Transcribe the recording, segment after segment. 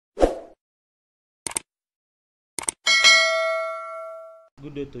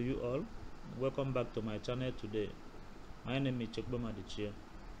Good day to you all. Welcome back to my channel today. My name is Chekboma Dichie.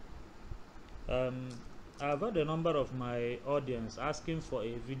 I've had a number of my audience asking for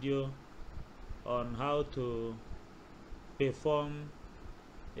a video on how to perform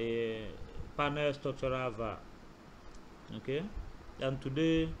a panel structural VAR. Okay, and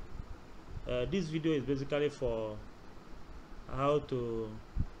today this video is basically for how to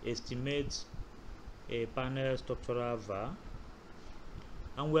estimate a panel structural VAR.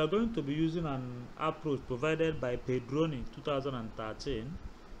 And we are going to be using an approach provided by Pedroni 2013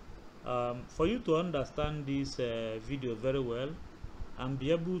 for you to understand this video very well and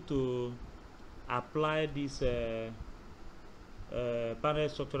be able to apply this panel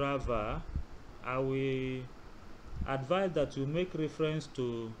structural VAR. I will advise that you make reference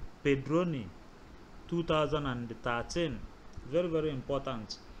to Pedroni 2013. Very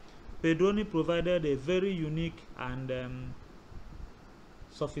important. Pedroni provided a very unique and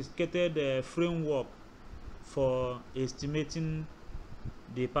sophisticated framework for estimating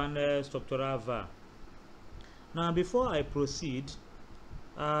the panel structural VAR. Now, before I proceed,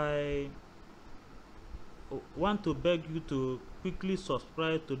 I want to beg you to quickly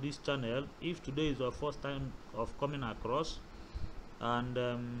subscribe to this channel if today is your first time of coming across, and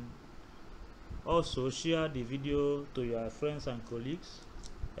also share the video to your friends and colleagues.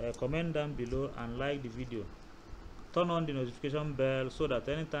 Comment down below and like the video. Turn on the notification bell so that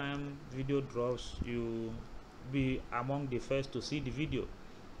anytime video drops, you be among the first to see the video.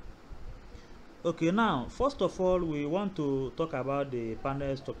 Okay, now first of all, we want to talk about the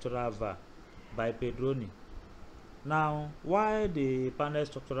panel structural VAR by Pedroni. Now, why the panel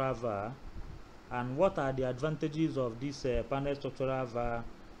structural VAR and what are the advantages of this panel structural VAR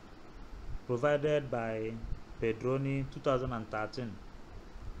provided by Pedroni 2013?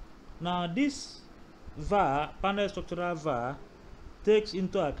 Now, this VAR, panel structural VAR, takes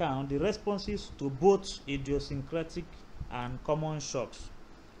into account the responses to both idiosyncratic and common shocks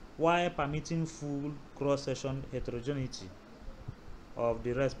while permitting full cross-section heterogeneity of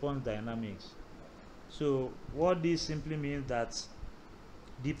the response dynamics. So what this simply means that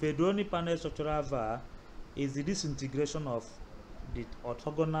the Pedroni panel structural VAR is the disintegration of the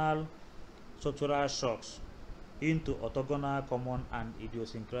orthogonal structural shocks into orthogonal, common and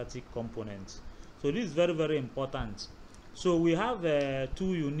idiosyncratic components. So this is very important. So we have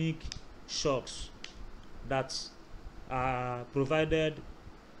two unique shocks that are provided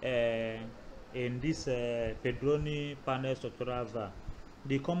in this Pedroni panel structural VAR: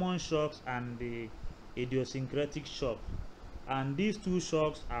 the common shocks and the idiosyncratic shock. And these two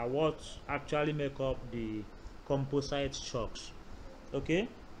shocks are what actually make up the composite shocks. Okay.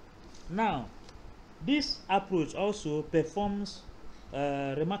 Now, this approach also performs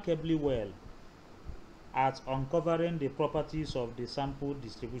remarkably well at uncovering the properties of the sample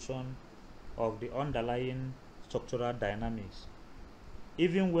distribution of the underlying structural dynamics,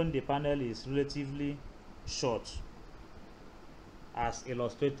 even when the panel is relatively short, as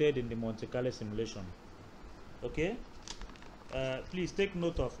illustrated in the Monte Carlo simulation. Okay, please take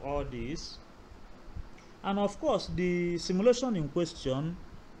note of all this. And of course, the simulation in question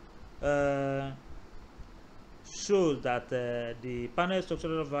shows that the panel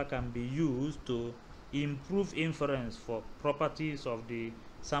structural VAR can be used to improve inference for properties of the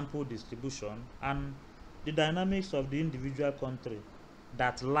sample distribution and the dynamics of the individual country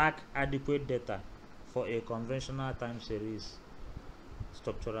that lack adequate data for a conventional time series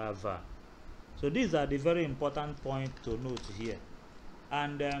structural VAR. So these are the very important points to note here.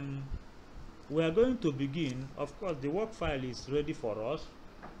 And we are going to begin. Of course, the work file is ready for us.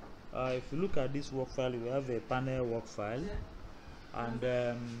 If you look at this work file, we have a panel work file, and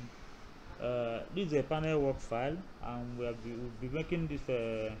this is a panel work file, and we'll be making this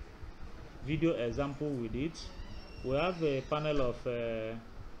video example with it. We have a panel of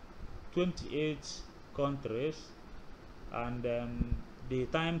 28 countries, and the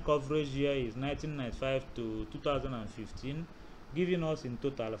time coverage here is 1995 to 2015, giving us in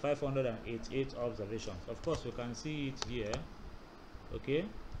total 588 observations. Of course, you can see it here. Okay.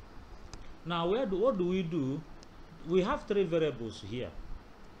 Now, what do we do? We have three variables here: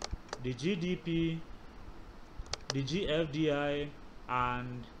 the GDP, the GFDI,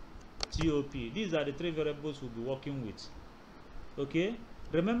 and TOP. These are the three variables we'll be working with. Okay,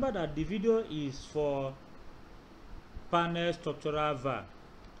 remember that the video is for panel structural VAR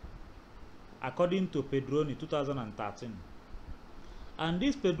according to Pedroni 2013, and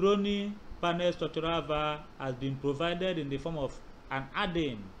this Pedroni panel structural VAR has been provided in the form of an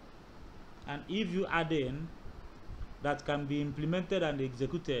add-in, an Eviews add-in that can be implemented and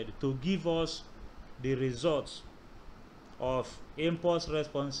executed to give us the results of impulse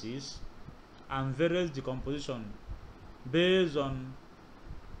responses and variance decomposition based on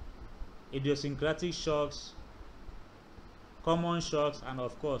idiosyncratic shocks, common shocks, and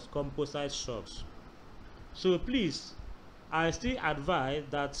of course composite shocks. So please, I still advise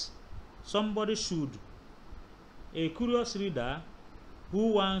that somebody should, a curious reader who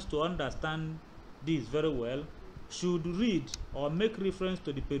wants to understand this very well, should read or make reference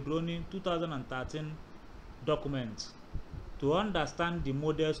to the Pedroni 2013 document to understand the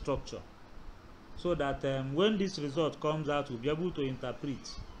model structure, so that when this result comes out, we'll be able to interpret.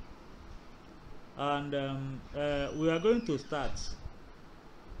 And we are going to start.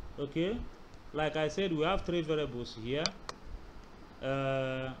 Okay, like I said, we have three variables here.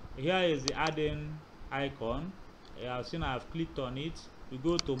 Here is the adding icon. I've seen I've clicked on it. We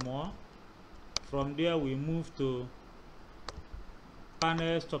go to more. From there we move to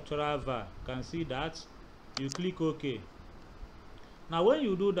panel structural VAR. You can see that. You click OK. Now when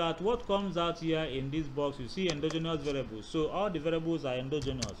you do that, what comes out here in this box, you see endogenous variables. So all the variables are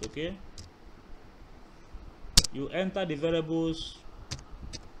endogenous. Okay, you enter the variables.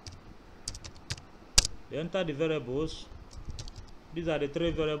 These are the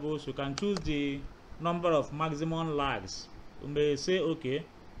three variables. You can choose the number of maximum lags. You may say okay,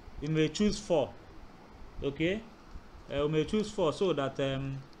 you may choose 4. Okay, you may choose 4 so that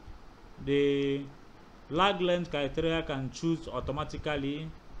the lag length criteria can choose automatically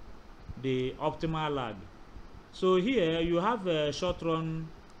the optimal lag. So here you have a short run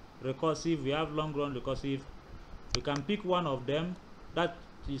recursive, we have long run recursive. You can pick one of them. That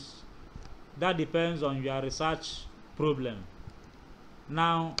depends on your research problem.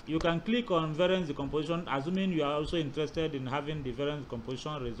 Now you can click on variance decomposition, assuming you are also interested in having the variance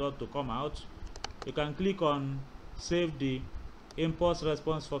decomposition result to come out. You can click on save the impulse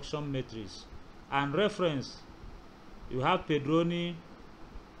response function matrix, and reference, you have Pedroni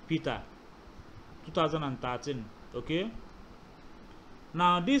Peter 2013. Okay,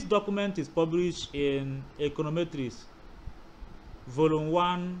 now this document is published in Econometrics volume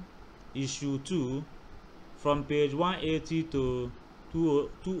 1 issue 2 from page 180 to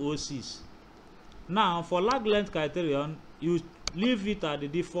 206. Now for lag length criterion, you leave it at the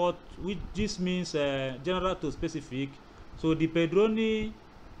default, which this means general to specific. So the Pedroni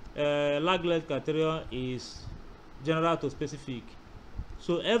lag length criterion is general to specific.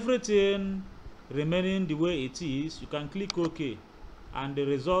 So everything remaining the way it is, you can click OK, and the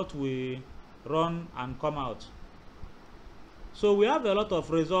result will run and come out. So we have a lot of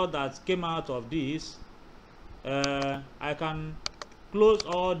results that came out of this. I can close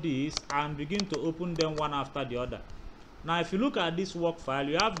all these and begin to open them one after the other. Now if you look at this work file,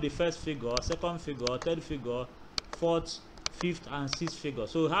 you have the first figure, second figure, third figure, fourth, fifth, and sixth figure.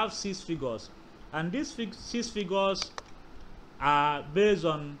 So you have 6 figures, and these 6 figures are based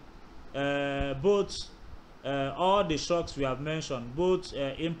on both all the shocks we have mentioned, both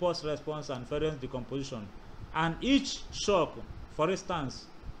impulse response and variance decomposition. And each shock, for instance,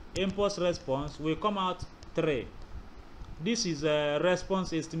 impulse response will come out 3. This is a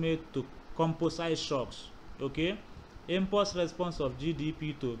response estimate to composite shocks. Okay, impulse response of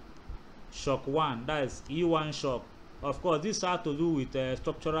GDP to shock 1, that is E1 shock. Of course, this has to do with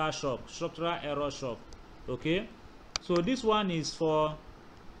structural shock, structural error shock. Okay, so this one is for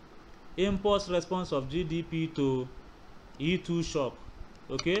impulse response of GDP to E2 shock.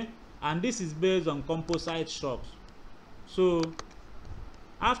 Okay, and this is based on composite shocks. So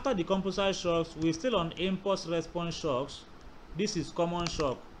after the composite shocks, we're still on impulse response shocks. This is common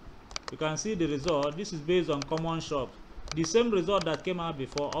shock. You can see the result. This is based on common shock. The same result that came out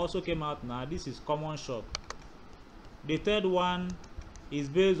before also came out now. This is common shock. The third one is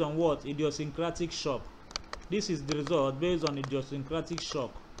based on what? Idiosyncratic shock. This is the result based on idiosyncratic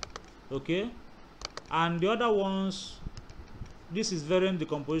shock. Okay, and the other ones, this is variance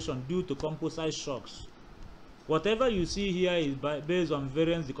decomposition due to composite shocks. Whatever you see here is based on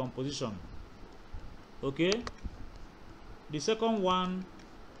variance decomposition. Okay, the second one,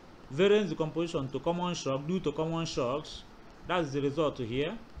 variance decomposition to common shock due to common shocks, that's the result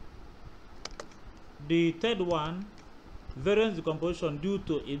here. The third one, variance decomposition due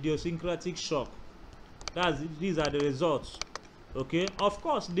to idiosyncratic shock, these are the results. Okay, of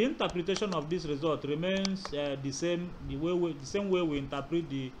course the interpretation of this result remains the same way we interpret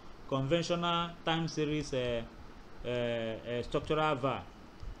the conventional time series structural VAR.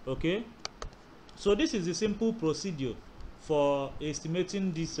 Okay, so this is the simple procedure for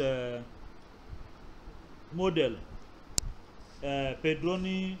estimating this model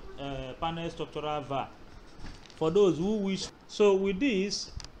Pedroni panel structural VAR, for those who wish. So with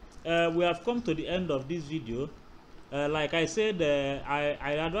this we have come to the end of this video. Like I said,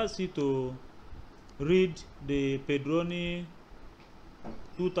 I advise you to read the Pedroni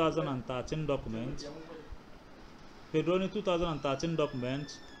 2013 document. Pedroni 2013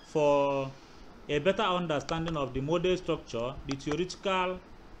 document for a better understanding of the model structure, the theoretical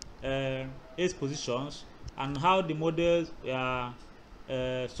expositions, and how the models are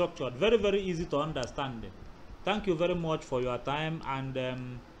structured. Very, very easy to understand. Thank you very much for your time,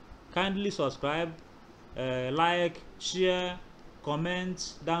 and kindly subscribe, like, share,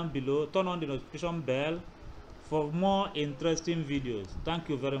 comment down below, turn on the notification bell for more interesting videos. Thank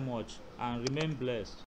you very much and remain blessed.